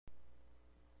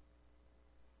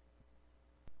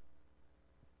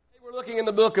Looking in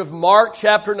the book of Mark,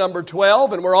 chapter number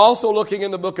 12, and we're also looking in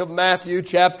the book of Matthew,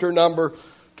 chapter number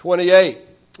 28.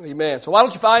 Amen. So why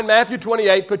don't you find Matthew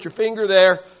 28, put your finger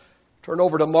there, turn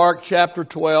over to Mark chapter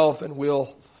 12, and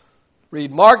we'll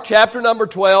read Mark chapter number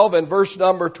 12 and verse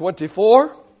number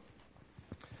 24.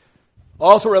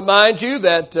 Also remind you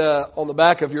that on the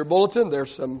back of your bulletin, there's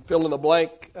some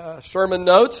fill-in-the-blank sermon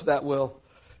notes that will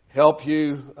help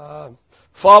you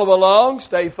follow along,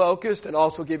 stay focused, and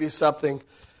also give you something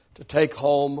to take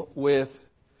home with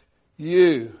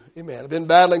you. Amen. I've been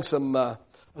battling a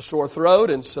sore throat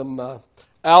and some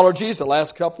allergies the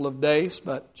last couple of days,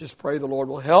 but just pray the Lord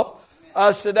will help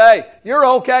us today. You're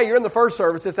okay. You're in the first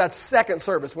service. It's that second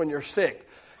service when you're sick.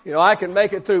 You know, I can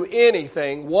make it through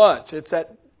anything once. It's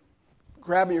that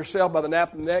grabbing yourself by the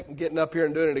nape of the neck and getting up here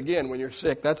and doing it again when you're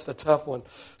sick. That's the tough one.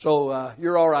 So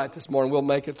you're all right this morning. We'll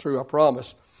make it through, I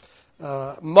promise.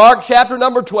 Mark chapter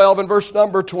number 12 and verse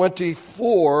number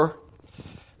 24.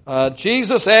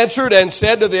 Jesus answered and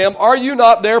said to them, "Are you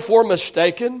not therefore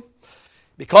mistaken?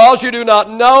 Because you do not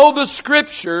know the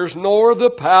Scriptures nor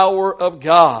the power of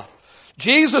God."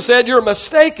 Jesus said, you're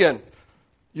mistaken.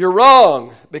 You're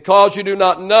wrong because you do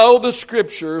not know the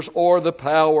Scriptures or the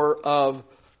power of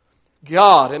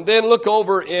God. And then look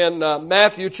over in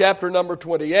Matthew chapter number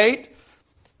 28.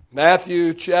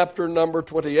 Matthew chapter number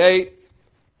 28.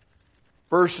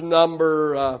 Verse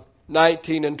number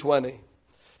 19 and 20.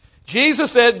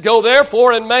 Jesus said, "Go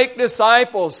therefore and make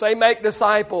disciples." Say, make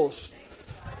disciples.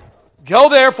 "Go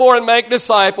therefore and make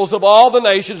disciples of all the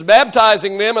nations,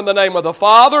 baptizing them in the name of the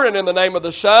Father and in the name of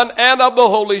the Son and of the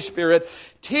Holy Spirit,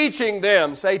 teaching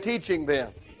them," say teaching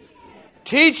them,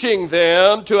 "teaching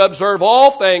them to observe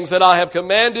all things that I have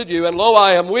commanded you. And lo,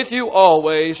 I am with you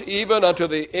always, even unto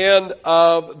the end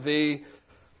of the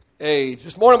age."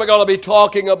 This morning we're going to be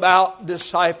talking about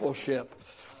discipleship.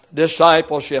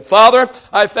 Discipleship. Father,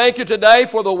 I thank you today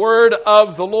for the word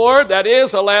of the Lord that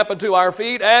is a lamp unto our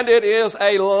feet and it is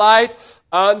a light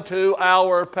unto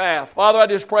our path. Father, I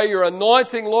just pray your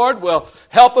anointing, Lord, will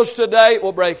help us today. It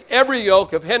will break every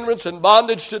yoke of hindrance and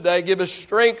bondage today. Give us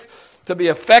strength to be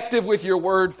effective with your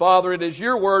word, Father. It is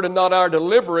your word and not our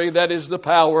delivery that is the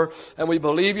power, and we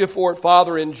believe you for it,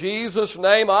 Father, in Jesus'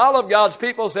 name. All of God's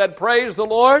people said, praise the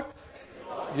Lord.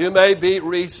 You may be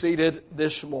reseated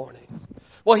this morning.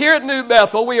 Well, here at New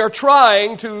Bethel, we are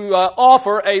trying to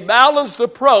offer a balanced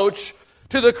approach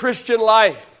to the Christian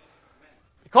life.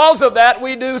 Because of that,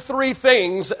 we do three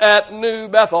things at New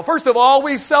Bethel. First of all,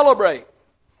 we celebrate.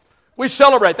 We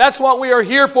celebrate. That's what we are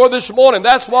here for this morning.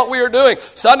 That's what we are doing.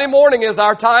 Sunday morning is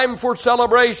our time for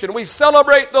celebration. We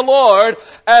celebrate the Lord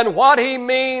and what He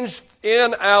means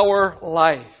in our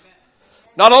life.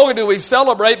 Not only do we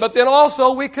celebrate, but then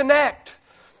also we connect.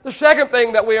 The second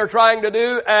thing that we are trying to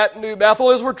do at New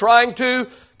Bethel is we're trying to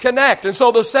connect. And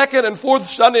so the second and fourth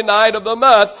Sunday night of the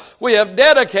month, we have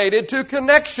dedicated to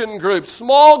connection groups,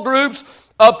 small groups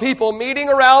of people meeting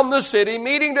around the city,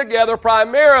 meeting together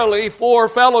primarily for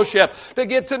fellowship, to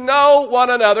get to know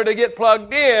one another, to get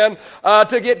plugged in,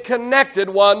 to get connected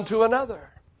one to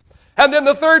another. And then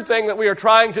the third thing that we are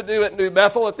trying to do at New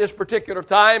Bethel at this particular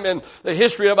time in the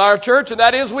history of our church, and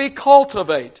that is we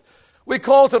cultivate. We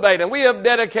cultivate, and we have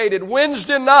dedicated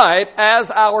Wednesday night as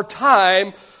our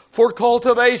time for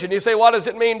cultivation. You say, what does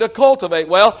it mean to cultivate?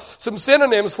 Well, some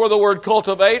synonyms for the word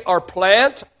cultivate are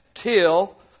plant,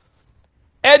 till,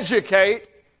 educate,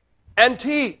 and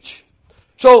teach.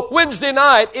 So Wednesday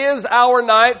night is our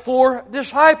night for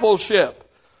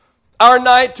discipleship, our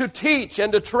night to teach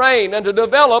and to train and to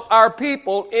develop our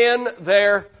people in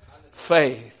their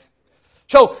faith.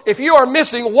 So if you are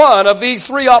missing one of these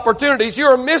three opportunities, you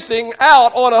are missing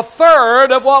out on a third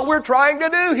of what we're trying to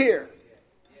do here.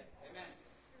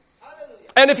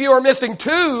 And if you are missing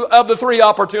two of the three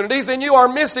opportunities, then you are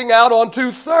missing out on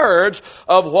 2/3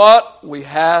 of what we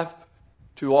have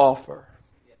to offer.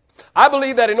 I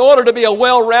believe that in order to be a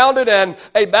well-rounded and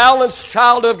a balanced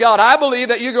child of God, I believe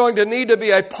that you're going to need to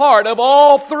be a part of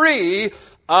all three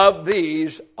of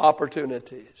these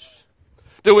opportunities.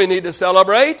 Do we need to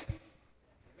celebrate?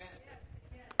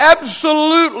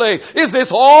 Absolutely. Is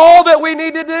this all that we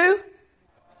need to do?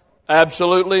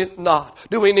 Absolutely not.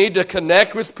 Do we need to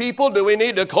connect with people? Do we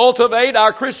need to cultivate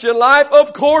our Christian life?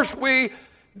 Of course we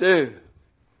do.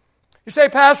 You say,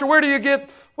 Pastor,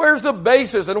 where's the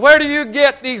basis and where do you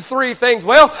get these three things?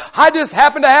 Well, I just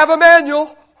happen to have a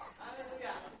manual.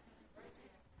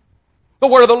 The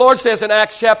word of the Lord says in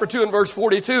Acts chapter 2 and verse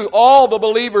 42, all the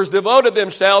believers devoted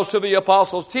themselves to the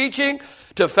apostles' teaching,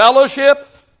 to fellowship,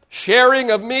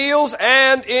 sharing of meals,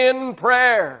 and in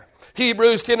prayer.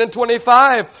 Hebrews 10 and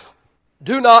 25,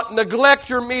 Do not neglect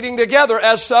your meeting together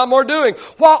as some are doing.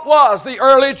 What was the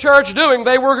early church doing?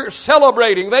 They were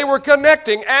celebrating, they were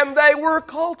connecting, and they were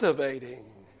cultivating.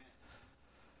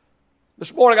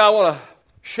 This morning I want to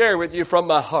share with you from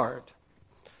my heart.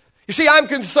 You see, I'm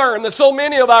concerned that so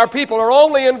many of our people are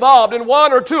only involved in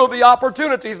one or two of the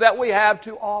opportunities that we have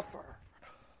to offer.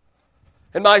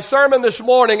 And my sermon this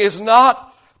morning is not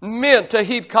meant to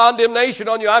heap condemnation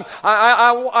on you.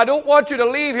 I don't want you to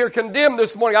leave here condemned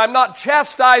this morning. I'm not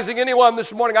chastising anyone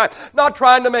this morning. I'm not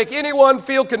trying to make anyone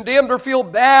feel condemned or feel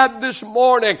bad this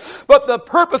morning. But the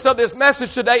purpose of this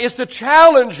message today is to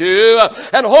challenge you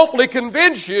and hopefully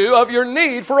convince you of your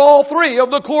need for all three of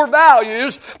the core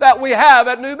values that we have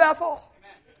at New Bethel.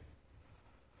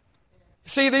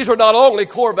 See, these are not only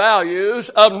core values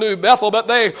of New Bethel, but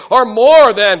they are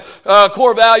more than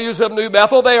core values of New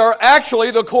Bethel. They are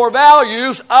actually the core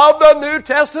values of the New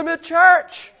Testament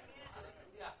church.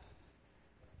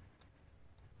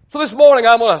 So this morning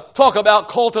I'm going to talk about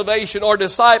cultivation or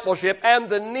discipleship and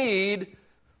the need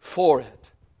for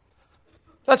it.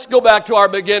 Let's go back to our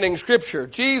beginning scripture.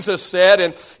 Jesus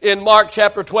said in Mark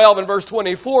chapter 12 and verse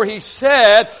 24, He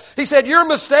said, your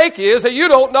mistake is that you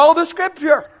don't know the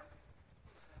scripture.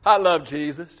 I love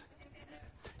Jesus.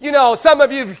 You know, some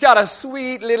of you have got a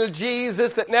sweet little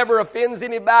Jesus that never offends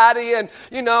anybody, and,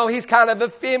 you know, he's kind of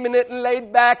effeminate and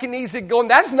laid back and easygoing.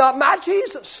 That's not my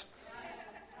Jesus.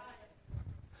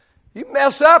 You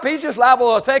mess up, he's just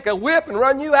liable to take a whip and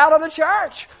run you out of the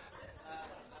church.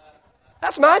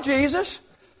 That's my Jesus.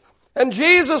 And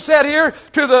Jesus said here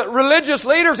to the religious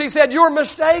leaders, He said, your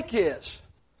mistake is.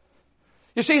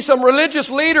 You see, some religious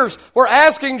leaders were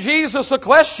asking Jesus a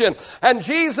question, and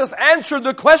Jesus answered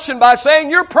the question by saying,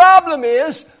 your problem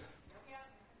is.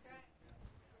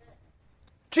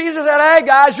 Jesus said, hey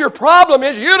guys, your problem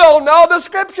is you don't know the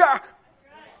scripture.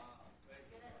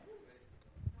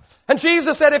 And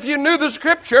Jesus said, if you knew the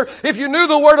scripture, if you knew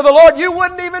the word of the Lord, you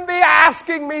wouldn't even be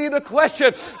asking me the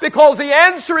question, because the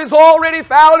answer is already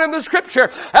found in the scripture.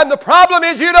 And the problem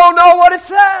is you don't know what it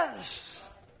says.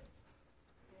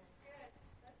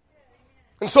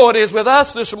 And so it is with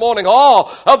us this morning.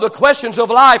 All of the questions of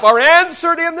life are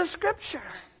answered in the Scripture.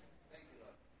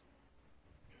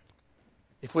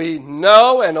 If we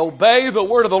know and obey the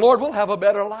word of the Lord, we'll have a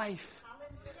better life.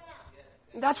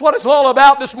 And that's what it's all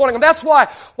about this morning. And that's why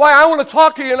I want to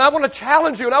talk to you, and I want to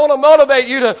challenge you, and I want to motivate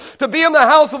you to be in the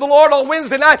house of the Lord on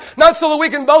Wednesday night. Not so that we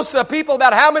can boast to people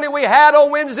about how many we had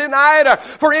on Wednesday night or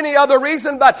for any other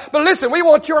reason. But listen, we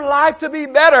want your life to be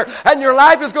better. And your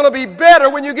life is going to be better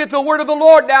when you get the word of the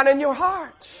Lord down in your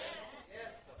heart.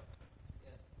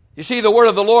 You see, the word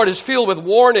of the Lord is filled with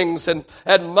warnings and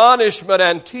admonishment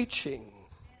and teaching.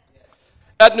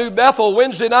 At New Bethel,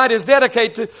 Wednesday night is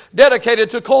dedicated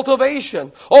to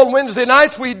cultivation. On Wednesday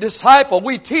nights, we disciple,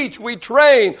 we teach, we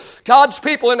train God's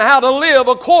people in how to live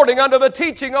according unto the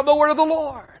teaching of the word of the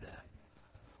Lord.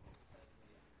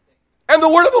 And the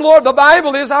word of the Lord, the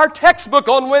Bible, is our textbook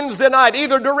on Wednesday night,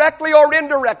 either directly or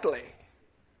indirectly.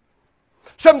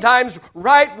 Sometimes,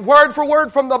 right word for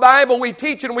word from the Bible, we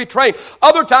teach and we train.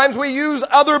 Other times we use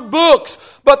other books.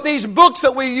 But these books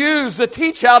that we use to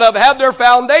teach out of have their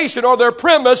foundation or their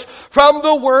premise from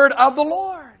the word of the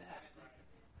Lord.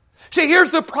 See,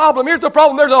 here's the problem. There's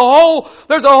a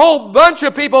whole bunch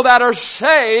of people that are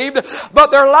saved, but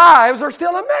their lives are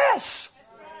still a mess.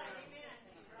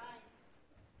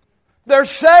 They're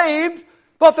saved,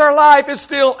 but their life is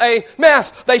still a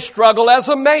mess. They struggle as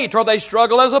a mate, or they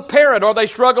struggle as a parent, or they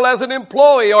struggle as an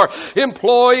employee, or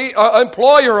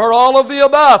employer, or all of the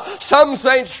above. Some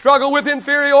saints struggle with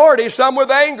inferiority, some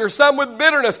with anger, some with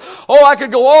bitterness. Oh, I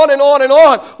could go on and on and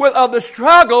on with the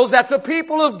struggles that the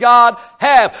people of God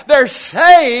have. They're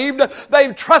saved.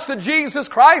 They've trusted Jesus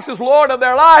Christ as Lord of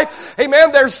their life.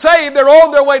 Amen. They're saved. They're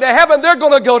on their way to heaven. They're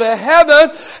going to go to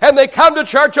heaven. And they come to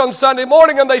church on Sunday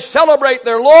morning and they celebrate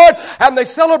their Lord and they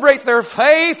celebrate their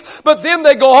faith. But then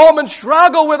they go home and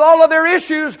struggle with all of their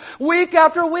issues week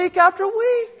after week after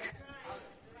week.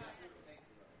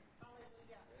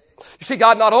 You see,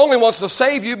 God not only wants to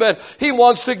save you, but He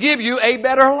wants to give you a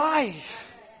better life.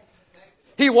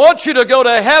 He wants you to go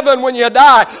to heaven when you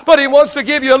die, but He wants to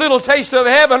give you a little taste of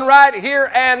heaven right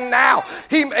here and now.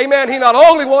 He not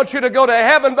only wants you to go to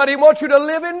heaven, but He wants you to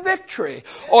live in victory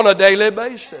on a daily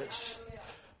basis.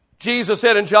 Jesus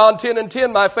said in John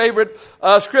 10:10, my favorite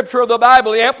scripture of the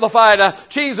Bible, the Amplified,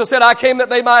 Jesus said, I came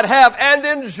that they might have and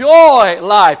enjoy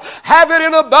life. Have it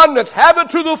in abundance. Have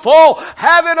it to the full.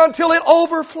 Have it until it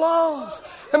overflows.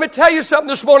 Let me tell you something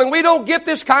this morning. We don't get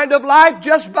this kind of life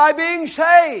just by being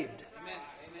saved.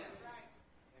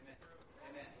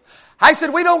 I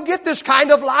said, we don't get this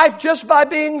kind of life just by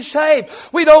being saved.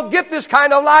 We don't get this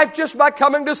kind of life just by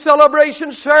coming to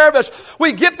celebration service.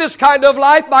 We get this kind of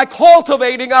life by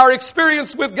cultivating our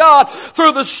experience with God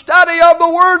through the study of the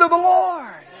Word of the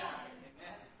Lord.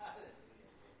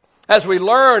 As we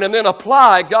learn and then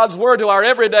apply God's Word to our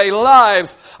everyday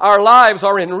lives, our lives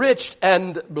are enriched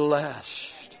and blessed.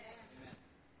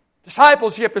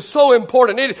 Discipleship is so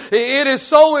important. It is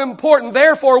so important.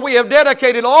 Therefore, we have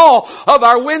dedicated all of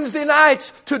our Wednesday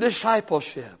nights to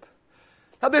discipleship.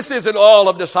 Now, this isn't all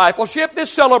of discipleship.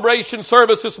 This celebration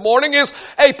service this morning is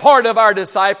a part of our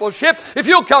discipleship. If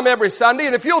you'll come every Sunday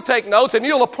and if you'll take notes and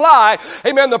you'll apply,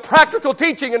 amen, the practical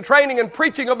teaching and training and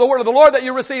preaching of the Word of the Lord that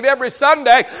you receive every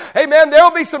Sunday, amen, there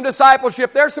will be some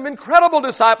discipleship. There's some incredible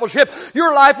discipleship.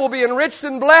 Your life will be enriched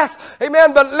and blessed,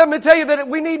 amen, but let me tell you that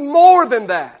we need more than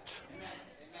that.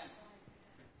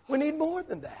 We need more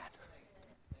than that.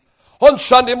 On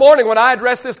Sunday morning when I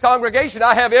address this congregation,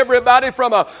 I have everybody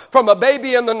from a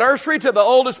baby in the nursery to the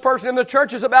oldest person in the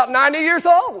church is about 90 years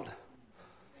old.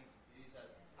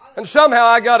 And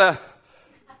somehow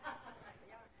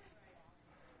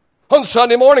on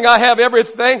Sunday morning I have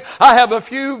everything. I have a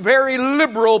few very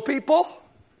liberal people.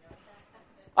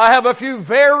 I have a few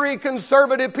very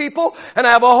conservative people. And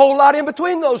I have a whole lot in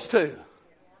between those two.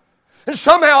 And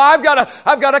somehow I've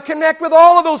got to connect with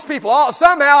all of those people.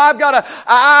 Somehow I've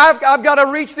got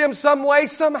to reach them some way,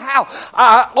 somehow.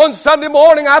 On Sunday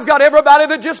morning, I've got everybody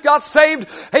that just got saved,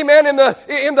 amen, in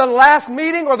the last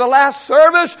meeting or the last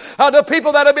service, the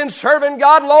people that have been serving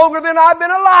God longer than I've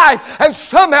been alive. And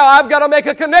somehow I've got to make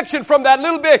a connection from that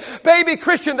little baby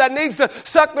Christian that needs to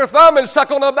suck their thumb and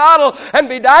suck on a bottle and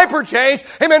be diaper changed,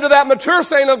 amen, to that mature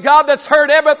saint of God that's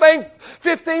heard everything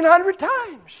 1,500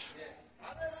 times.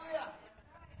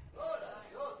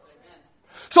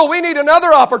 So we need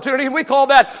another opportunity, and we call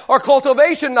that our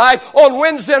cultivation night on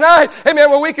Wednesday night, amen,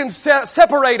 where we can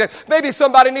separate it. Maybe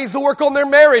somebody needs to work on their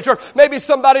marriage, or maybe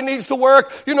somebody needs to work,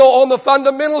 on the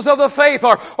fundamentals of the faith,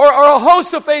 or a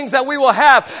host of things that we will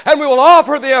have, and we will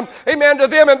offer them, amen, to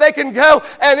them, and they can go,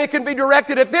 and it can be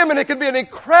directed at them, and it can be an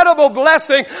incredible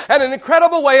blessing and an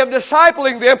incredible way of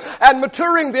discipling them and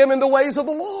maturing them in the ways of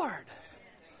the Lord.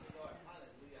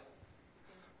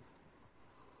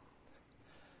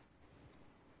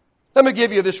 Let me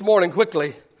give you this morning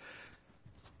quickly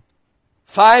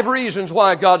 5 reasons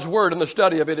why God's Word and the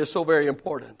study of it is so very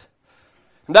important.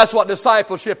 And that's what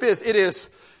discipleship is. It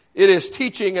is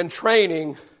teaching and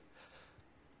training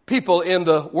people in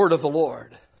the Word of the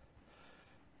Lord.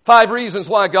 5 reasons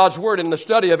why God's Word and the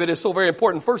study of it is so very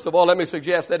important. First of all, let me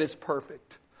suggest that it's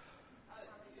perfect.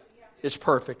 It's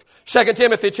perfect. 2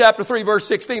 Timothy chapter 3, verse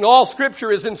 16, all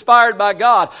Scripture is inspired by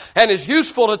God and is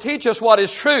useful to teach us what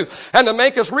is true and to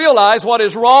make us realize what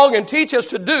is wrong and teach us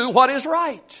to do what is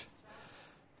right.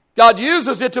 God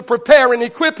uses it to prepare and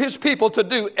equip His people to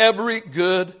do every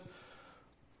good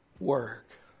work.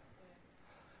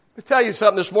 Let me tell you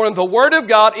something this morning. The Word of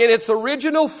God in its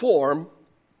original form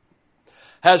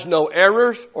has no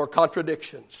errors or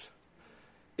contradictions.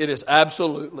 It is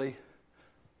absolutely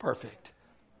perfect.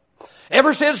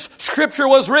 Ever since Scripture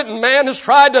was written, man has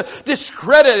tried to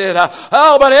discredit it.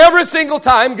 But every single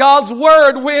time, God's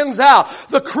Word wins out.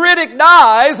 The critic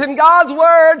dies, and God's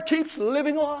Word keeps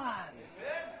living on.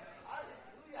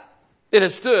 It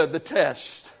has stood the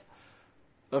test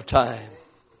of time.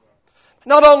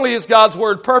 Not only is God's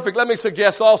Word perfect, let me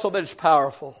suggest also that it's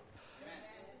powerful.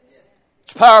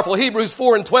 It's powerful. Hebrews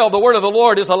 4:12, the Word of the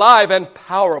Lord is alive and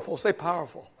powerful. Say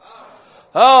powerful.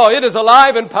 Oh, it is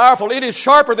alive and powerful. It is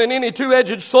sharper than any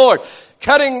two-edged sword,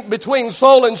 cutting between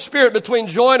soul and spirit, between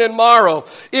joint and marrow.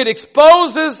 It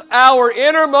exposes our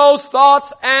innermost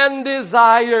thoughts and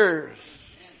desires.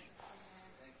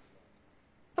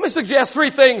 Let me suggest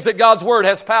 3 things that God's Word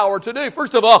has power to do.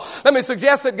 First of all, let me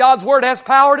suggest that God's Word has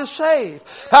power to save.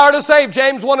 Power to save.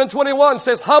 James 1:21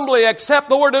 says, humbly accept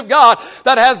the Word of God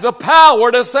that has the power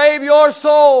to save your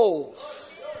souls.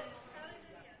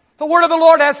 The Word of the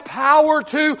Lord has power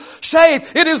to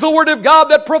save. It is the Word of God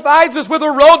that provides us with a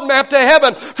roadmap to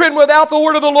heaven. Friend, without the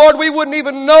Word of the Lord, we wouldn't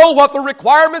even know what the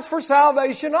requirements for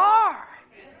salvation are.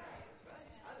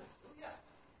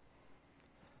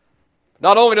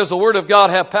 Not only does the Word of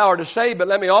God have power to save, but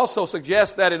let me also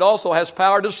suggest that it also has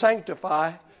power to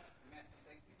sanctify.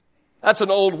 That's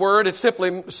an old word. It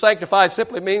simply, sanctified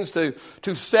simply means to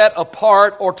set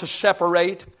apart or to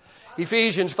separate.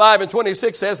 Ephesians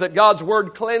 5:26 says that God's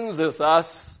Word cleanses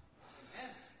us.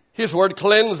 His Word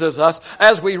cleanses us.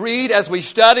 As we read, as we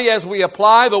study, as we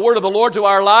apply the Word of the Lord to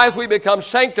our lives, we become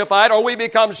sanctified, or we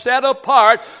become set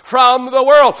apart from the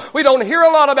world. We don't hear a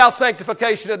lot about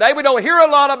sanctification today. We don't hear a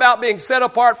lot about being set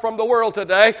apart from the world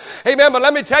today. Amen. But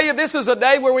let me tell you, this is a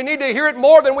day where we need to hear it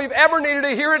more than we've ever needed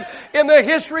to hear it in the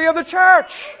history of the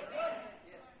church.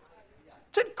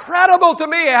 It's incredible to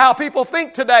me how people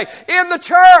think today in the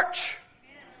church.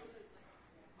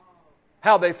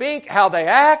 How they think, how they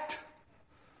act.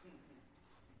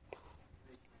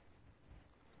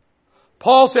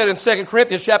 Paul said in 2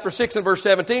 Corinthians chapter 6 and verse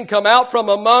 17, "Come out from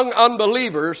among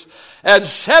unbelievers and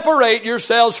separate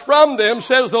yourselves from them,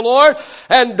 says the Lord,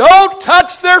 and don't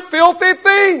touch their filthy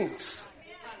things."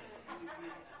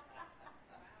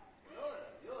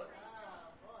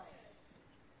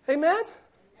 Amen?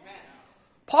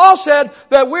 Paul said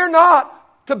that we're not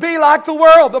to be like the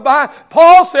world.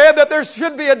 Paul said that there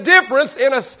should be a difference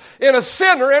in a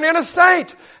sinner and in a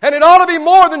saint. And it ought to be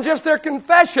more than just their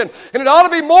confession. And it ought to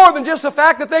be more than just the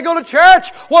fact that they go to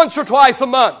church once or twice a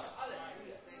month.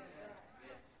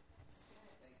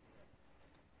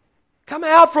 Come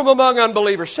out from among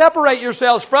unbelievers. Separate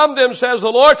yourselves from them, says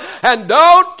the Lord, and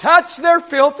don't touch their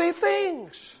filthy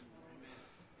things.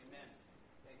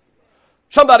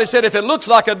 Somebody said if it looks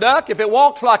like a duck, if it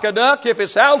walks like a duck, if it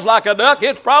sounds like a duck,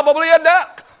 it's probably a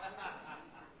duck.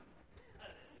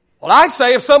 Well, I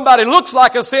say if somebody looks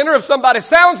like a sinner, if somebody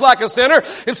sounds like a sinner,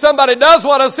 if somebody does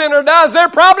what a sinner does, they're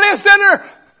probably a sinner.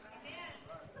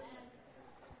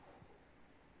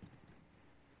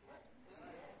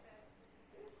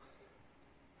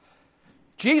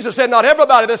 Jesus said not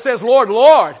everybody that says, "Lord,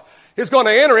 Lord," is going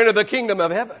to enter into the kingdom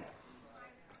of heaven.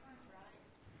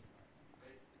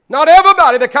 Not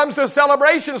everybody that comes to a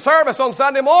celebration service on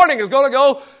Sunday morning is going to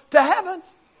go to heaven.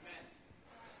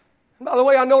 And by the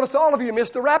way, I noticed all of you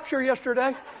missed the rapture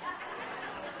yesterday.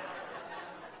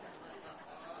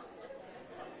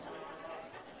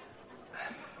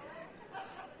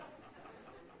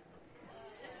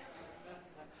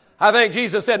 I think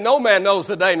Jesus said, "No man knows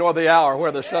the day nor the hour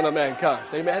where the Son of Man comes."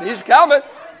 Amen. He's coming.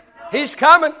 He's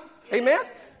coming. Amen.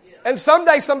 And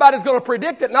someday somebody's going to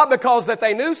predict it, not because that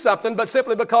they knew something, but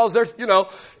simply because there's,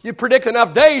 you predict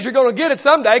enough days, you're going to get it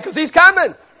someday because He's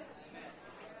coming.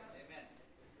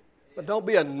 But don't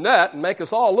be a nut and make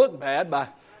us all look bad by...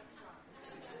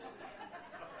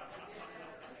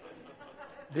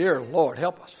 Dear Lord,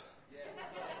 help us.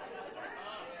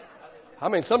 I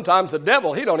mean, sometimes the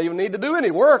devil, he don't even need to do any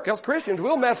work. Us Christians,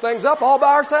 we'll mess things up all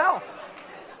by ourselves.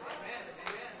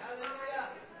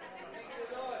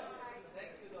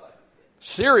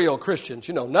 Cereal Christians,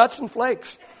 nuts and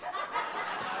flakes.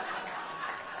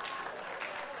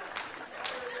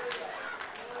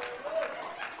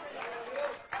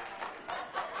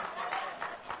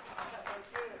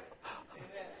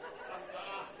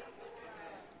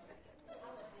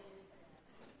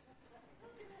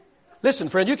 Listen,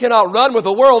 friend, you cannot run with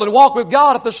the world and walk with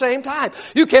God at the same time.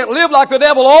 You can't live like the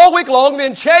devil all week long and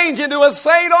then change into a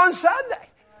saint on Sunday.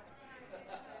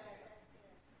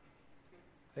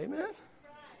 Amen.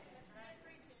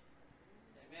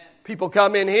 People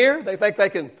come in here, they think they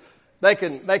can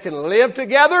live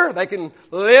together, they can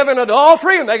live in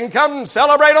adultery, and they can come and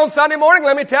celebrate on Sunday morning.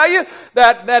 Let me tell you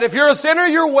that if you're a sinner,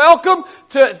 you're welcome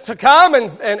to come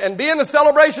and be in the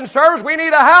celebration service. We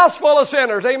need a house full of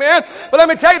sinners, amen? But let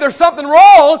me tell you, there's something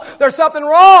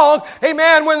wrong,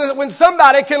 amen, when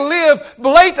somebody can live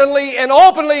blatantly and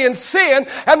openly in sin,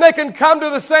 and they can come to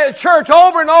the church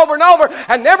over and over and over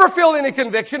and never feel any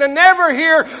conviction and never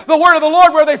hear the word of the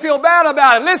Lord where they feel bad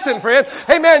about it. Listen, friend,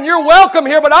 amen, you're welcome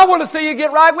here, but I want to see you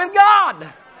get right with God.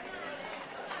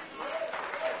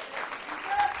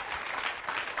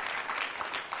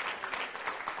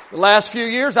 The last few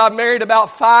years, I've married about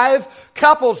 5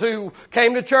 couples who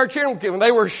came to church here, and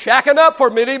they were shacking up for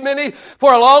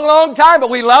a long, long time, but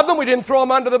we loved them. We didn't throw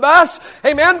them under the bus,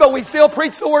 amen, but we still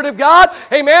preached the Word of God,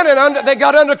 amen, and they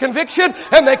got under conviction,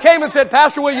 and they came and said,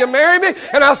 "Pastor, will you marry me?"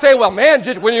 And I say, "Well, man,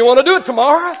 just when you want to do it,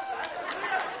 tomorrow."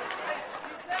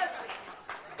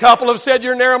 Couple have said,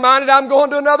 "You're narrow-minded, I'm going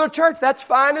to another church." That's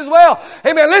fine as well.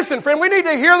 Amen. Listen, friend, we need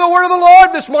to hear the word of the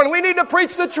Lord this morning. We need to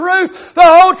preach the truth, the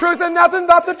whole truth, and nothing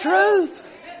but the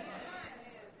truth.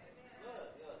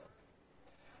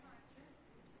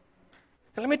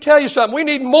 And let me tell you something. We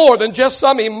need more than just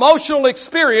some emotional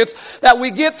experience that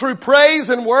we get through praise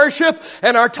and worship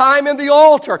and our time in the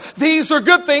altar. These are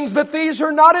good things, but these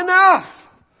are not enough.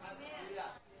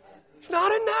 It's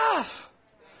not enough.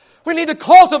 We need to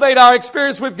cultivate our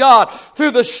experience with God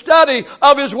through the study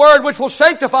of His Word, which will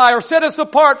sanctify or set us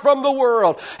apart from the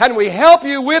world. And we help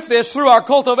you with this through our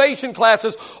cultivation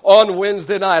classes on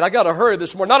Wednesday night. I got to hurry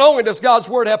this morning. Not only does God's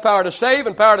Word have power to save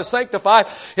and power to sanctify,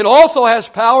 it also has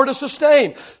power to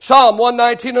sustain. Psalm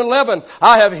 119:11,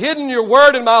 I have hidden your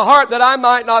Word in my heart that I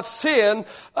might not sin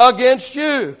against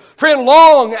you. Friend,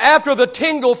 long after the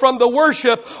tingle from the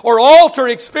worship or altar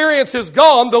experience is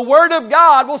gone, the Word of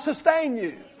God will sustain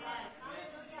you.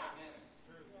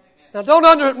 Now,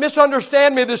 don't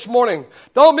misunderstand me this morning.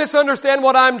 Don't misunderstand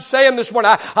what I'm saying this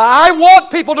morning. I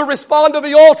want people to respond to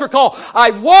the altar call.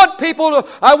 I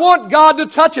want God to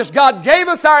touch us. God gave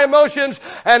us our emotions,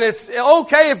 and it's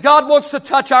okay if God wants to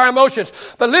touch our emotions.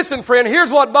 But listen, friend, here's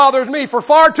what bothers me. For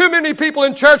far too many people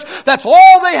in church, that's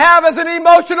all they have is an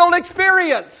emotional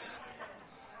experience.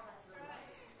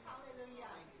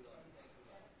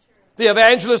 The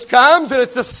evangelist comes, and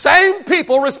it's the same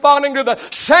people responding to the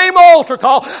same altar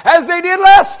call as they did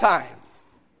last time.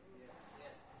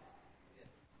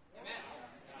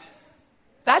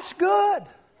 That's good.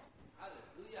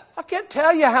 I can't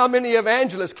tell you how many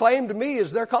evangelists claimed me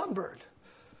as their convert,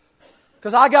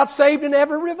 because I got saved in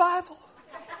every revival.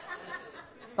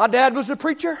 My dad was a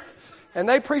preacher, and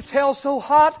they preached hell so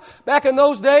hot back in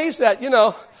those days that,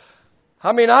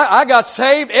 I got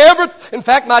saved. In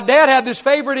fact, my dad had this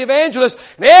favorite evangelist,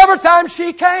 and every time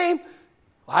she came,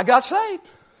 I got saved.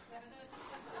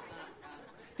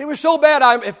 It was so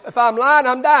bad, if I'm lying,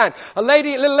 I'm dying. A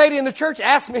little lady in the church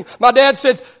asked me, my dad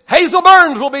said, Hazel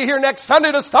Burns will be here next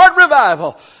Sunday to start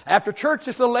revival. After church,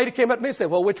 this little lady came up to me and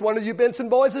said, well, which one of you Benson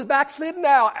boys is backslidden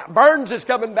now? Burns is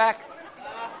coming back.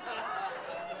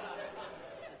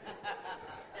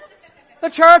 The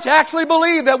church actually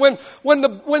believed that when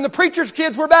the preacher's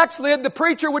kids were backslid, the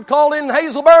preacher would call in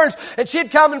Hazel Burns, and she'd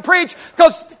come and preach,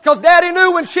 because Daddy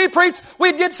knew when she preached,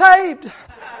 we'd get saved.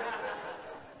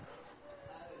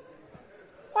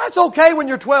 Well, it's okay when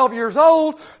you're 12 years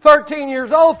old, 13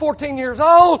 years old, 14 years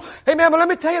old. Amen. But let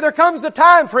me tell you, there comes a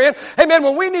time, friend, amen,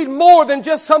 when we need more than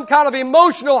just some kind of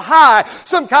emotional high,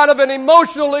 some kind of an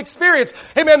emotional experience.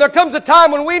 Amen. There comes a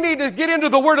time when we need to get into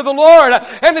the Word of the Lord,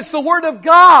 and it's the Word of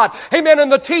God. Amen.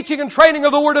 And the teaching and training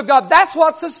of the Word of God. That's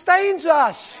what sustains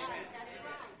us.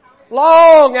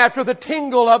 Long after the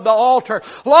tingle of the altar,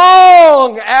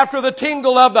 long after the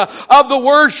tingle of the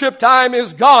worship time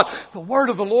is gone, the Word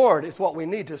of the Lord is what we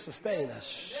need to sustain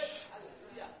us.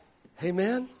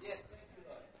 Amen?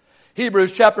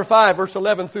 Hebrews chapter 5, verse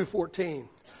 11 through 14.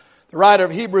 The writer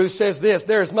of Hebrews says this,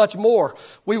 there is much more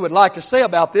we would like to say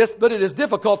about this, but it is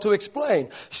difficult to explain,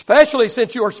 especially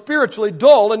since you are spiritually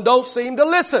dull and don't seem to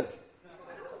listen.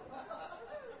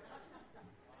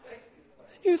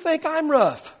 You think I'm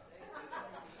rough.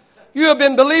 You have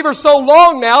been believers so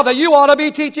long now that you ought to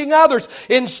be teaching others.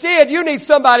 Instead, you need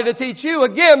somebody to teach you,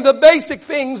 again, the basic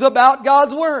things about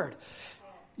God's Word.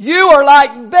 You are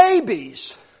like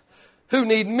babies who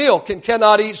need milk and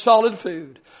cannot eat solid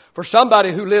food. For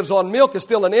somebody who lives on milk is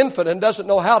still an infant and doesn't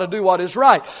know how to do what is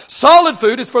right. Solid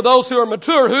food is for those who are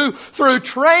mature, who through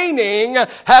training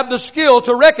have the skill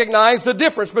to recognize the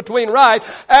difference between right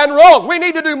and wrong. We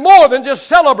need to do more than just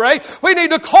celebrate. We need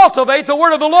to cultivate the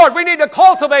Word of the Lord. We need to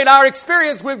cultivate our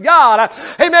experience with God.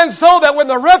 Amen. So that when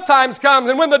the rough times come,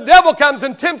 and when the devil comes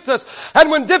and tempts us,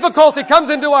 and when difficulty comes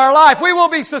into our life, we will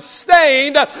be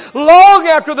sustained long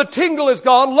after the tingle is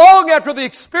gone, long after the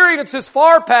experience is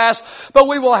far past, but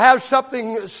we will have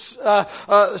something,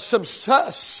 some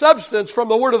substance from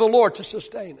the Word of the Lord to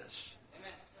sustain us.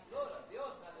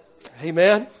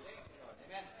 Amen.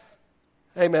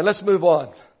 Amen. Let's move on.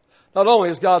 Not only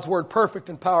is God's Word perfect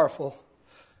and powerful,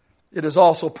 it is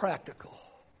also practical.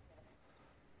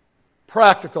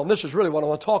 Practical. And this is really what I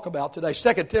want to talk about today.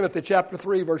 2 Timothy chapter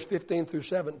 3, verse 15 through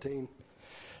 17.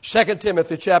 2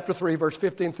 Timothy chapter 3, verse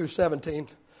 15 through 17.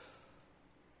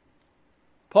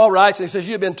 Paul writes, and he says,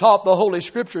 you have been taught the Holy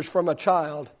Scriptures from a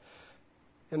child,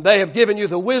 and they have given you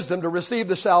the wisdom to receive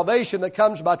the salvation that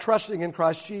comes by trusting in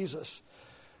Christ Jesus.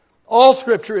 All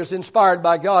Scripture is inspired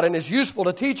by God and is useful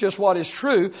to teach us what is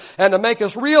true and to make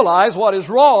us realize what is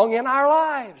wrong in our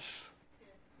lives.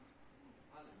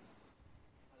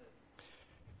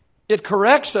 It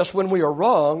corrects us when we are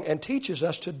wrong and teaches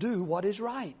us to do what is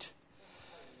right.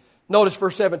 Notice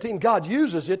verse 17, God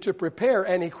uses it to prepare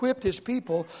and equip His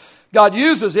people. God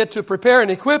uses it to prepare and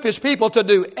equip His people to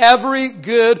do every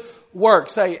good work.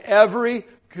 Say, every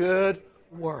good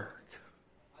work.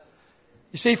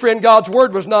 You see, friend, God's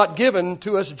Word was not given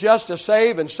to us just to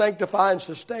save and sanctify and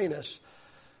sustain us.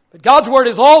 But God's Word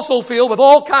is also filled with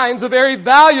all kinds of very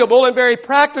valuable and very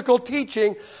practical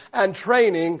teaching and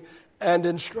training and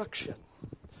instruction.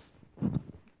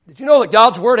 Did you know that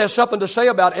God's Word has something to say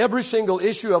about every single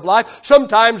issue of life?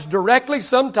 Sometimes directly,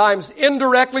 sometimes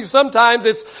indirectly, sometimes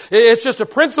it's just a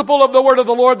principle of the Word of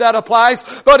the Lord that applies.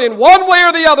 But in one way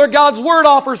or the other, God's Word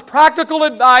offers practical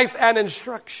advice and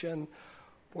instruction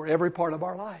for every part of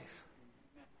our life.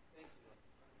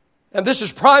 And this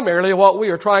is primarily what we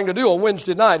are trying to do on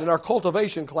Wednesday night in our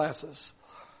cultivation classes.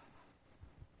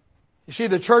 You see,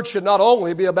 the church should not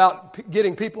only be about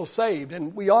getting people saved,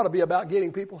 and we ought to be about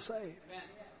getting people saved.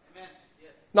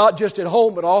 Not just at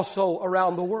home, but also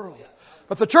around the world.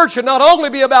 But the church should not only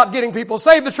be about getting people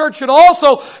saved, the church should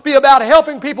also be about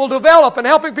helping people develop and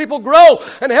helping people grow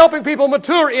and helping people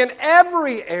mature in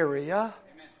every area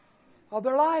of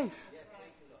their life.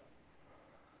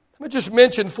 Let me just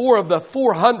mention 4 of the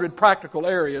 400 practical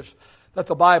areas that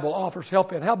the Bible offers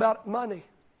help in. How about money?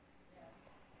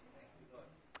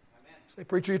 Say,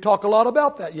 preacher, you talk a lot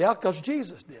about that. Yeah, because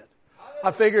Jesus did.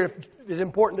 I figure if it's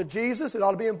important to Jesus, it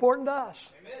ought to be important to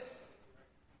us.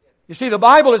 You see, the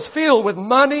Bible is filled with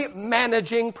money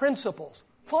managing principles.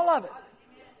 Full of it.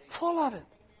 Full of it.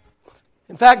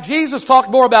 In fact, Jesus talked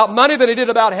more about money than he did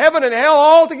about heaven and hell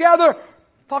altogether.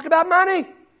 Talked about money.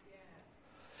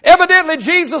 Evidently,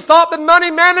 Jesus thought that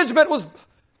money management was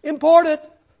important.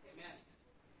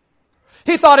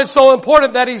 He thought it so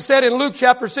important that he said in Luke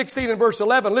chapter 16 and verse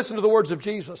 11, listen to the words of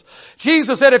Jesus.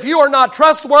 Jesus said, if you are not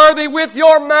trustworthy with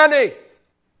your money,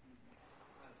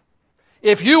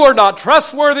 if you are not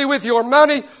trustworthy with your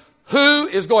money, who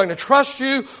is going to trust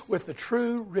you with the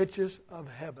true riches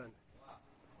of heaven?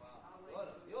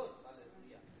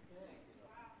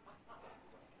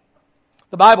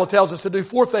 The Bible tells us to do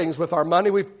 4 things with our money.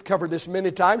 We've covered this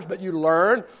many times, but you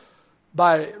learn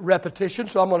by repetition,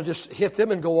 so I'm going to just hit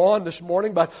them and go on this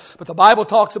morning. But the Bible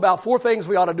talks about 4 things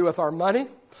we ought to do with our money.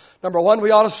 Number 1,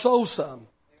 we ought to sow some.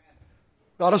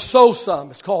 We ought to sow some.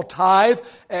 It's called tithe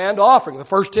and offering. The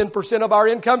first 10% of our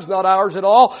income is not ours at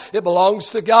all. It belongs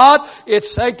to God. It's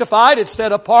sanctified. It's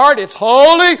set apart. It's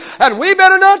holy. And we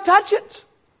better not touch it.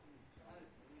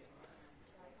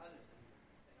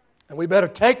 And we better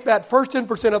take that first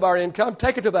 10% of our income,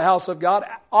 take it to the house of God,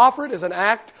 offer it as an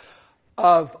act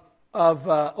of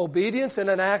obedience and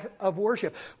an act of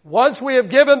worship. Once we have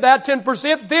given that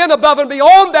 10%, then above and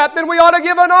beyond that, then we ought to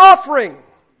give an offering.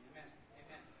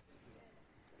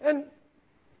 And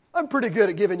I'm pretty good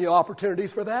at giving you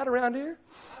opportunities for that around here.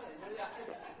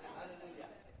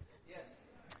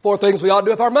 4 things we ought to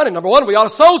do with our money. Number 1, we ought to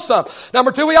sow some.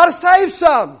 Number 2, we ought to save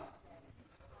some.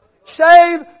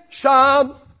 Save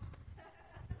some.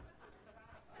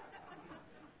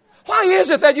 Why is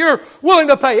it that you're willing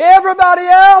to pay everybody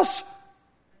else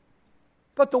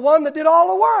but the one that did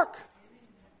all the work?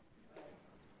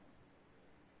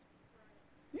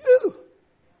 You.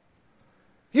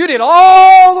 You did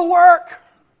all the work.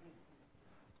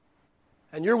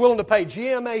 And you're willing to pay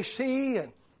GMAC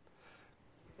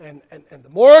and the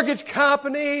mortgage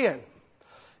company and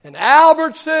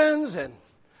Albertsons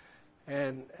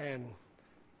and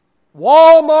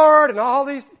Walmart and all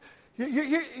these.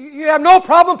 You have no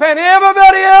problem paying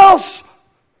everybody else.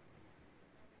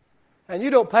 And you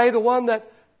don't pay the one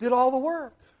that did all the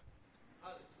work.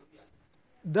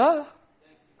 Duh.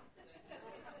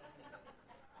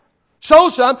 Sow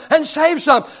some and save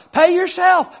some. Pay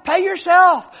yourself. Pay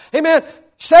yourself. Amen.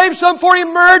 Save some for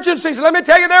emergencies. Let me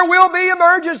tell you, there will be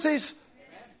emergencies.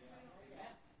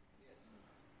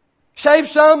 Save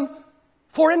some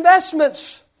for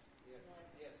investments.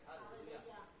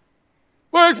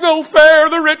 Well, it's no fair.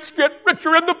 The rich get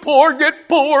richer and the poor get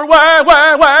poor. Why?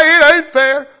 It ain't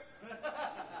fair.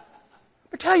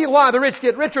 I tell you why the rich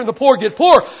get richer and the poor get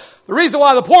poor. The reason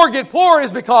why the poor get poor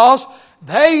is because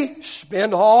they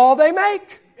spend all they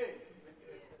make.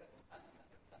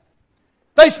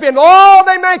 They spend all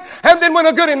they make, and then when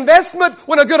a good investment,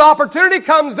 when a good opportunity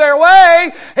comes their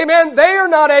way, amen, they are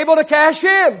not able to cash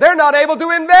in. They're not able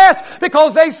to invest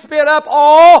because they spend up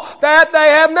all that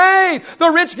they have made. The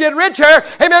rich get richer,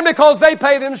 amen, because they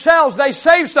pay themselves. They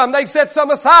save some. They set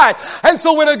some aside. And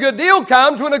so when a good deal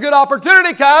comes, when a good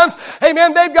opportunity comes,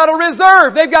 amen, they've got a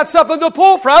reserve. They've got something to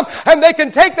pull from, and they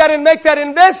can take that and make that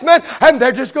investment, and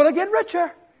they're just going to get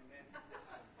richer.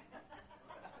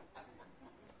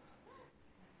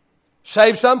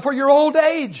 Save some for your old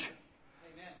age.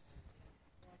 Amen.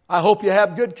 I hope you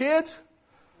have good kids.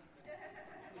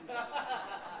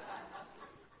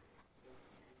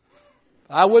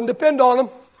 I wouldn't depend on them.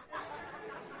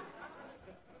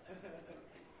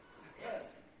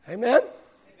 Amen.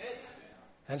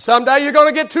 And someday you're going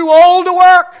to get too old to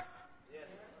work.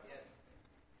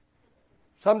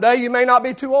 Someday you may not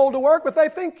be too old to work, but they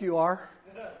think you are.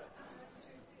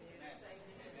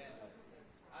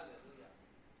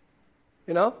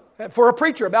 You know, for a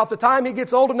preacher, about the time he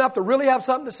gets old enough to really have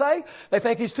something to say, they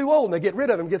think he's too old and they get rid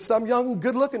of him, get some young,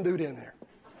 good-looking dude in there.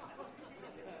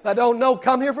 I don't know,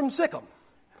 come here from Sikkim.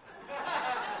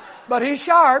 But he's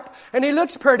sharp and he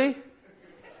looks pretty.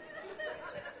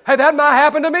 Hey, that might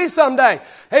happen to me someday.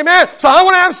 Amen. So I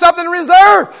want to have something in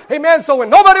reserve. Amen. So when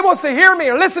nobody wants to hear me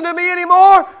or listen to me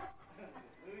anymore,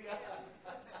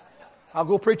 I'll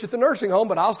go preach at the nursing home,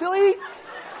 but I'll still eat.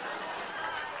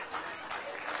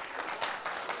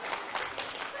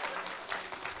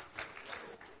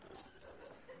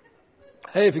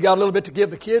 Hey, if you got a little bit to give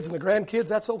the kids and the grandkids,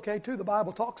 that's okay too. The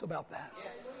Bible talks about that.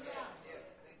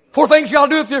 4 things you ought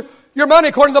to do with your money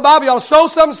according to the Bible. You ought to sow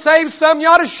some, save some. You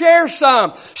ought to share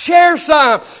some. Share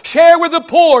some. Share with the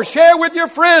poor. Share with your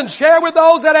friends. Share with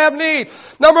those that have need.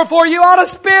 Number 4, you ought to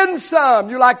spend some.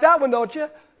 You like that one, don't you?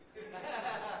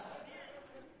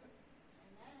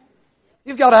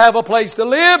 You've got to have a place to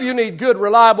live. You need good,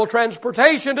 reliable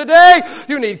transportation today.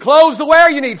 You need clothes to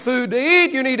wear. You need food to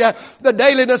eat. You need the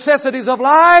daily necessities of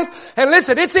life. And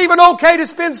listen, it's even okay to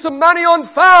spend some money on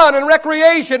fun and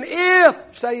recreation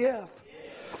if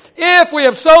we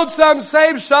have sowed some,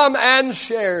 saved some, and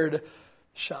shared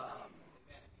some.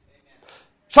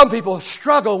 Some people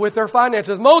struggle with their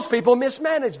finances. Most people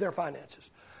mismanage their finances.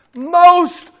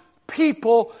 Most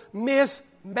people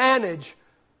mismanage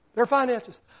their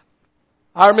finances.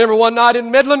 I remember one night in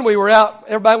Midland, we were out,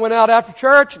 everybody went out after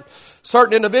church. A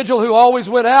certain individual who always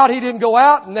went out, he didn't go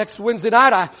out. And next Wednesday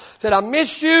night, I said, I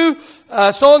missed you,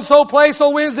 so-and-so place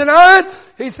on Wednesday night.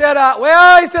 He said,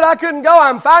 I couldn't go.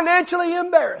 I'm financially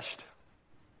embarrassed.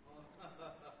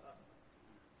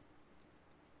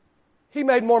 He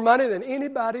made more money than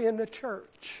anybody in the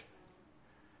church.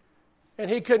 And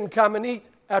he couldn't come and eat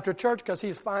after church because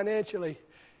he's financially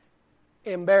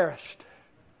embarrassed.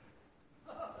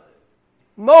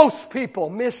 Most people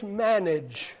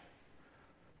mismanage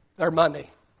their money.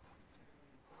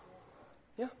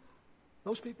 Yeah,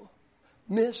 most people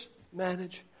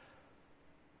mismanage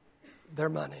their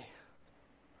money.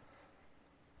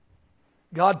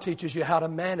 God teaches you how to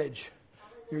manage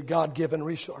your God-given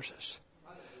resources.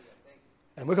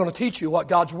 And we're going to teach you what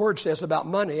God's Word says about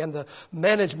money and the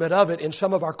management of it in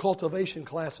some of our cultivation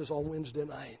classes on Wednesday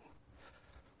night.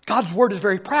 God's Word is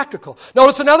very practical.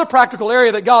 Notice another practical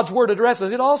area that God's Word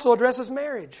addresses. It also addresses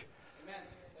marriage. Amen.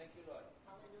 Thank you, Lord.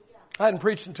 I hadn't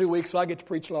preached in 2 weeks, so I get to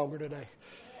preach longer today.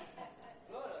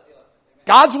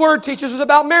 God's Word teaches us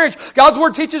about marriage. God's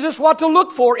Word teaches us what to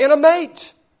look for in a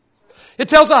mate. It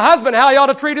tells a husband how he ought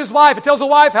to treat his wife. It tells a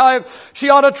wife how she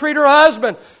ought to treat her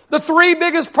husband. The 3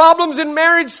 biggest problems in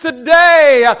marriage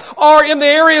today are in the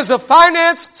areas of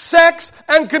finance, sex,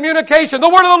 and communication. The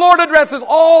Word of the Lord addresses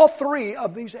all 3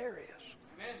 of these areas.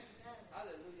 Amen.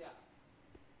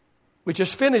 We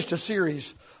just finished a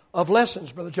series of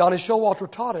lessons. Brother Johnny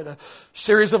Showalter taught it, a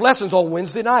series of lessons on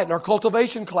Wednesday night in our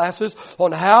cultivation classes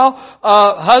on how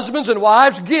husbands and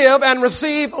wives give and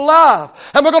receive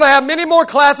love. And we're going to have many more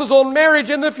classes on marriage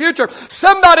in the future.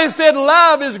 Somebody said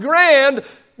love is grand,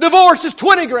 divorce is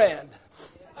 20 grand.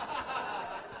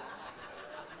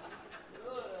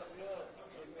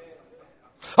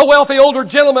 A wealthy older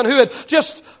gentleman who had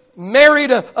just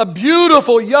married a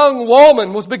beautiful young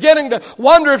woman was beginning to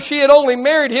wonder if she had only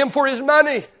married him for his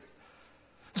money.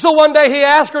 So one day he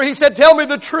asked her, he said, tell me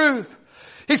the truth.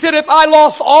 He said, if I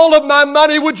lost all of my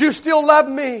money, would you still love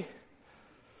me?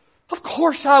 Of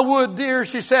course I would, dear,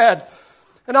 she said.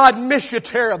 And I'd miss you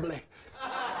terribly.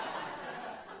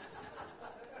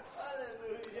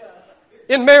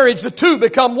 In marriage, the 2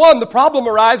 become 1. The problem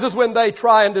arises when they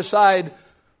try and decide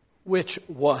which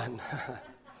one.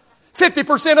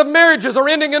 50% of marriages are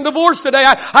ending in divorce today.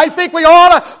 I think we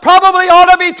probably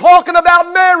ought to be talking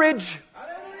about marriage.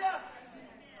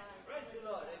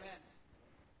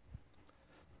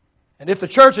 And if the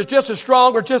church is just as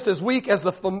strong or just as weak as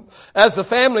the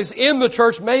families in the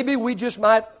church, maybe we just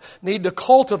might need to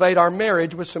cultivate our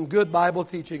marriage with some good Bible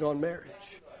teaching on marriage.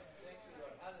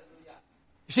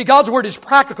 You see, God's Word is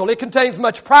practical. It contains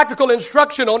much practical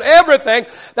instruction on everything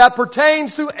that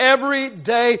pertains to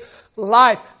everyday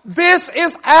life. This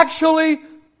is actually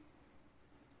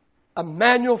a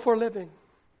manual for living.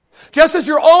 Just as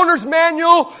your owner's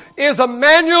manual is a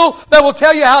manual that will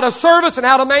tell you how to service and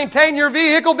how to maintain your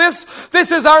vehicle, this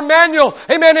is our manual.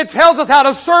 Amen. It tells us how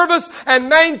to service and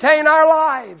maintain our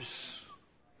lives.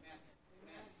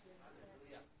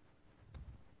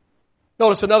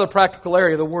 Notice another practical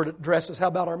area the Word addresses. How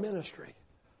about our ministry?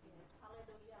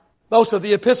 Most of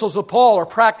the epistles of Paul are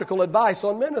practical advice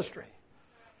on ministry.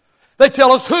 They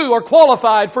tell us who are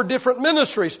qualified for different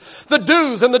ministries, the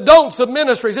do's and the don'ts of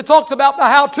ministries. It talks about the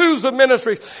how-tos of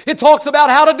ministries. It talks about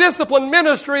how to discipline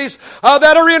ministries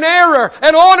that are in error.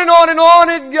 And on and on and on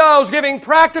it goes, giving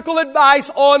practical advice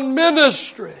on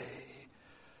ministry.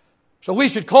 So we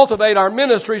should cultivate our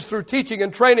ministries through teaching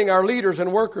and training our leaders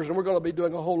and workers. And we're going to be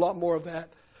doing a whole lot more of that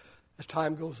as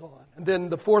time goes on. And then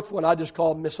the fourth one I just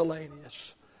call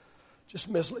miscellaneous.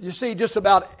 You see, just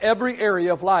about every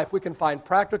area of life we can find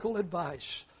practical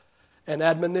advice and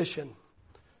admonition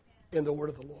in the Word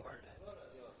of the Lord.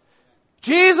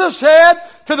 Jesus said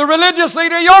to the religious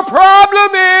leader, your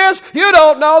problem is you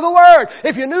don't know the Word.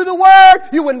 If you knew the Word,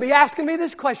 you wouldn't be asking me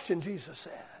this question, Jesus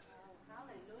said.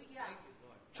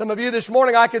 Some of you this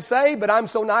morning I could say, but I'm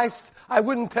so nice I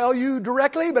wouldn't tell you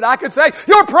directly, but I could say,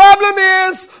 your problem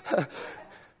is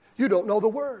you don't know the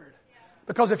Word.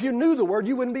 Because if you knew the Word,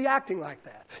 you wouldn't be acting like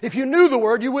that. If you knew the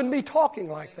Word, you wouldn't be talking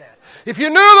like that. If you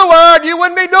knew the Word, you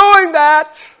wouldn't be doing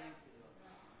that.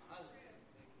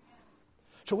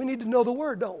 So we need to know the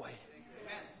Word, don't we?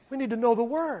 We need to know the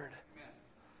Word.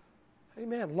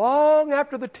 Amen. Long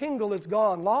after the tingle is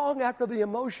gone, long after the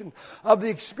emotion of the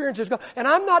experience is gone. And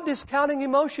I'm not discounting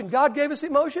emotion. God gave us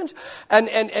emotions. And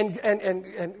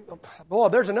boy,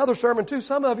 there's another sermon too.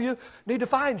 Some of you need to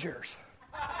find yours.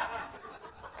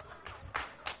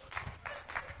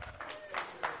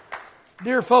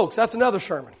 Dear folks, that's another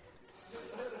sermon.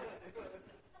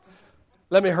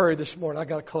 Let me hurry this morning. I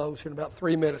got to close here in about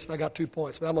 3 minutes. And I got 2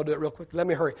 points, but I'm going to do it real quick. Let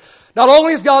me hurry. Not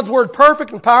only is God's Word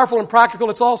perfect and powerful and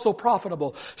practical, it's also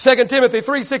profitable. 2 Timothy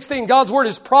 3:16, God's Word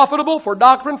is profitable for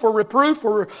doctrine, for reproof,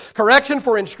 for correction,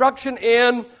 for instruction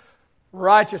in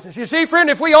righteousness. You see, friend,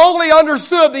 if we only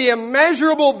understood the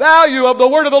immeasurable value of the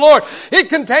Word of the Lord, it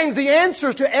contains the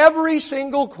answers to every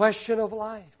single question of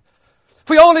life. If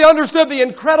we only understood the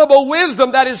incredible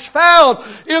wisdom that is found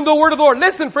in the Word of the Lord.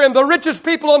 Listen, friend, the richest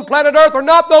people on planet Earth are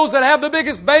not those that have the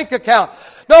biggest bank account.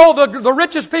 No, the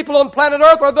richest people on planet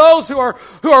Earth are those who are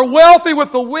wealthy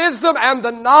with the wisdom and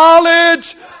the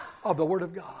knowledge of the Word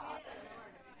of God.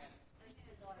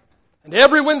 And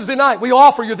every Wednesday night we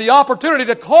offer you the opportunity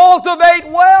to cultivate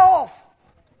wealth.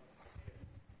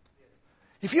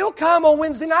 If you'll come on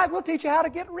Wednesday night, we'll teach you how to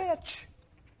get rich.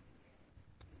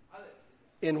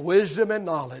 In wisdom and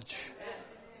knowledge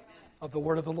of the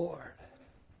Word of the Lord.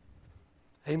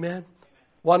 Amen.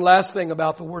 One last thing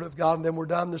about the Word of God, and then we're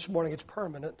done this morning. It's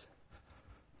permanent.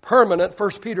 Permanent,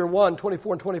 1 Peter 1,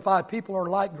 24 and 25. People are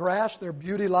like grass, their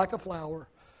beauty like a flower.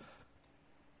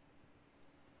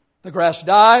 The grass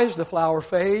dies, the flower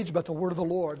fades, but the Word of the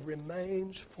Lord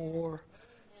remains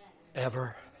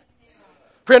forever.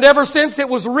 Friend, ever since it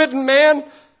was written, man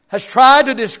has tried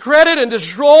to discredit and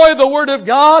destroy the Word of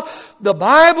God. The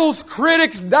Bible's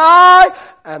critics die,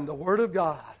 and the Word of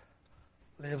God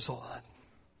lives on.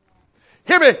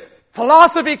 Hear me.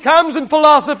 Philosophy comes and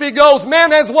philosophy goes.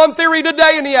 Man has one theory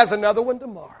today, and he has another one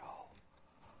tomorrow.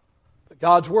 But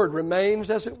God's Word remains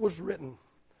as it was written.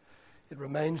 It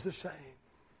remains the same.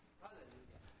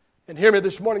 And hear me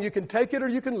this morning. You can take it or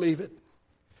you can leave it.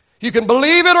 You can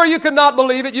believe it or you cannot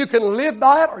believe it. You can live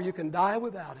by it or you can die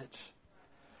without it.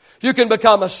 You can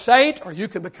become a saint or you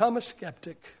can become a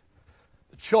skeptic.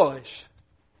 The choice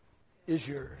is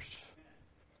yours.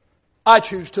 I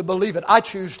choose to believe it. I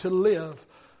choose to live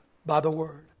by the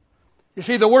Word. You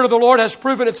see, the Word of the Lord has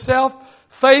proven itself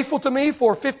faithful to me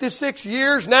for 56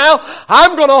 years now.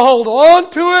 I'm going to hold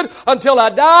on to it until I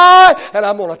die, and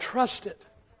I'm going to trust it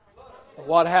for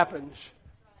what happens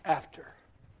after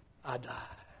I die.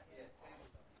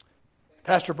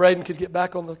 Pastor Braden could get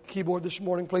back on the keyboard this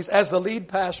morning, please. As the lead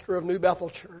pastor of New Bethel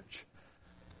Church,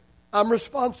 I'm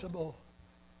responsible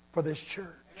for this church.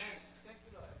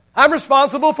 I'm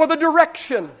responsible for the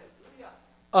direction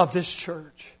of this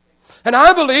church. And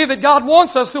I believe that God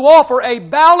wants us to offer a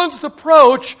balanced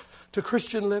approach to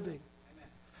Christian living.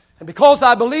 And because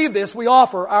I believe this, we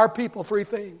offer our people 3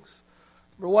 things.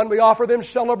 Number 1, we offer them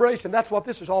celebration. That's what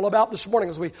this is all about this morning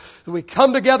as we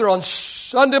come together on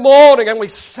Sunday morning and we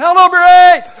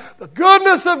celebrate the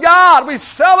goodness of God. We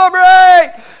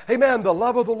celebrate, amen, the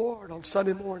love of the Lord on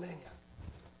Sunday morning.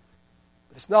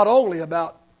 It's not only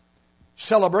about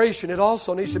celebration, it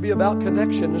also needs to be about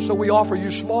connection. And so we offer you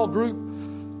small group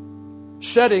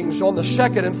settings on the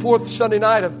 2nd and 4th Sunday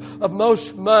night of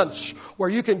most months where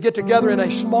you can get together in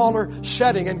a smaller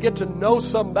setting and get to know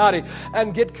somebody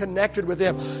and get connected with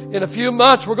them. In a few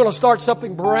months, we're going to start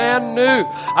something brand new.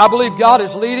 I believe God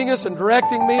is leading us and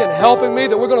directing me and helping me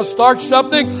that we're going to start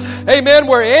something, amen,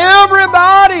 where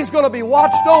everybody's going to be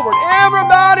watched over.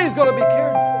 Everybody's going to be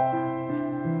cared for.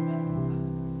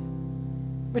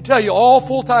 Let me tell you, all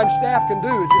full-time staff can do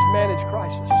is just manage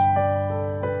crisis.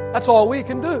 That's all we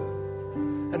can do.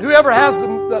 And whoever has the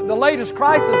latest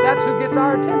crisis, that's who gets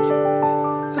our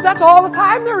attention. Because that's all the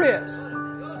time there is.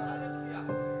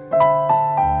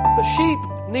 But sheep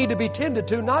need to be tended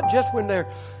to, not just when they're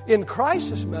in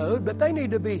crisis mode, but they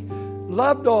need to be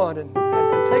loved on and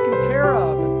taken care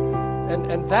of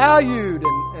and valued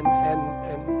and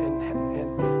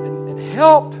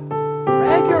helped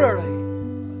regularly.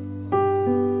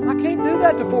 I can't do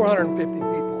that to 450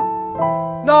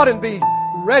 people. Not and be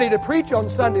ready to preach on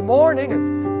Sunday morning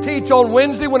and teach on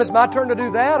Wednesday when it's my turn to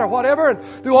do that or whatever,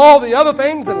 and do all the other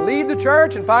things and lead the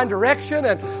church and find direction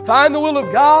and find the will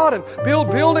of God and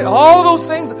build building, all of those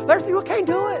things. You can't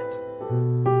do it.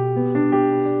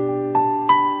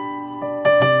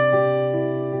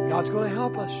 God's going to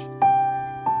help us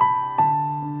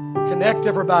connect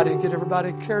everybody and get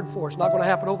everybody cared for. It's not going to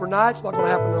happen overnight. It's not going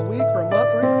to happen in a week or a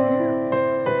month or even a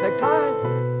year. It'll take time.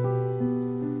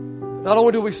 Not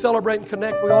only do we celebrate and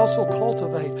connect, we also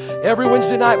cultivate. Every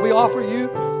Wednesday night we offer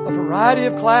you a variety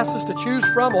of classes to choose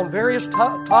from on various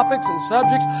topics and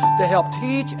subjects to help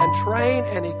teach and train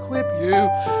and equip you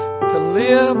to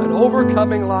live an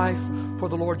overcoming life for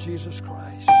the Lord Jesus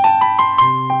Christ.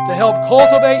 To help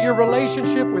cultivate your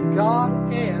relationship with God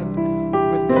and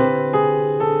with man.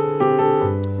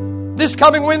 This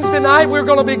coming Wednesday night we're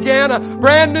going to begin a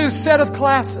brand new set of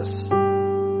classes.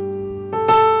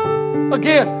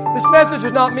 Again, this message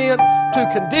is not meant to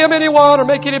condemn anyone or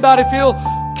make anybody feel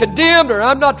condemned, or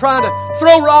I'm not trying to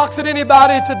throw rocks at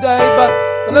anybody today, but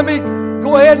let me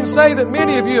go ahead and say that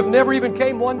many of you have never even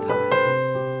came one time.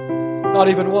 Not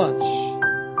even once.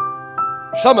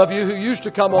 Some of you who used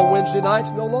to come on Wednesday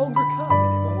nights no longer come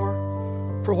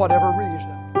anymore for whatever reason.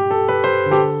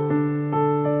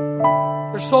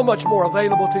 There's so much more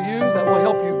available to you that will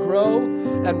help you grow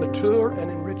and mature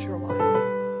and enrich your life.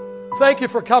 Thank you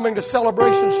for coming to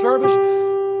celebration service.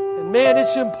 And man,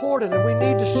 it's important, and we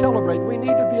need to celebrate. We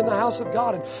need to be in the house of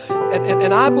God.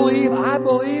 And I believe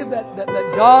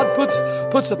that God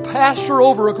puts a pastor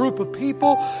over a group of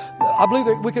people. I believe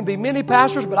that we can be many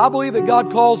pastors, but I believe that God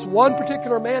calls one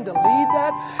particular man to lead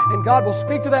that, and God will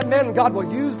speak to that man, and God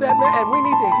will use that man, and we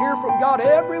need to hear from God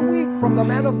every week from the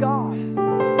man of God.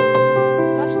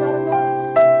 That's not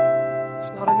enough.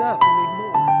 It's not enough. We need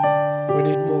more. We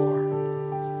need more.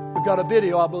 We've got a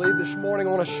video, I believe, this morning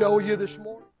I want to show you this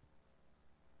morning.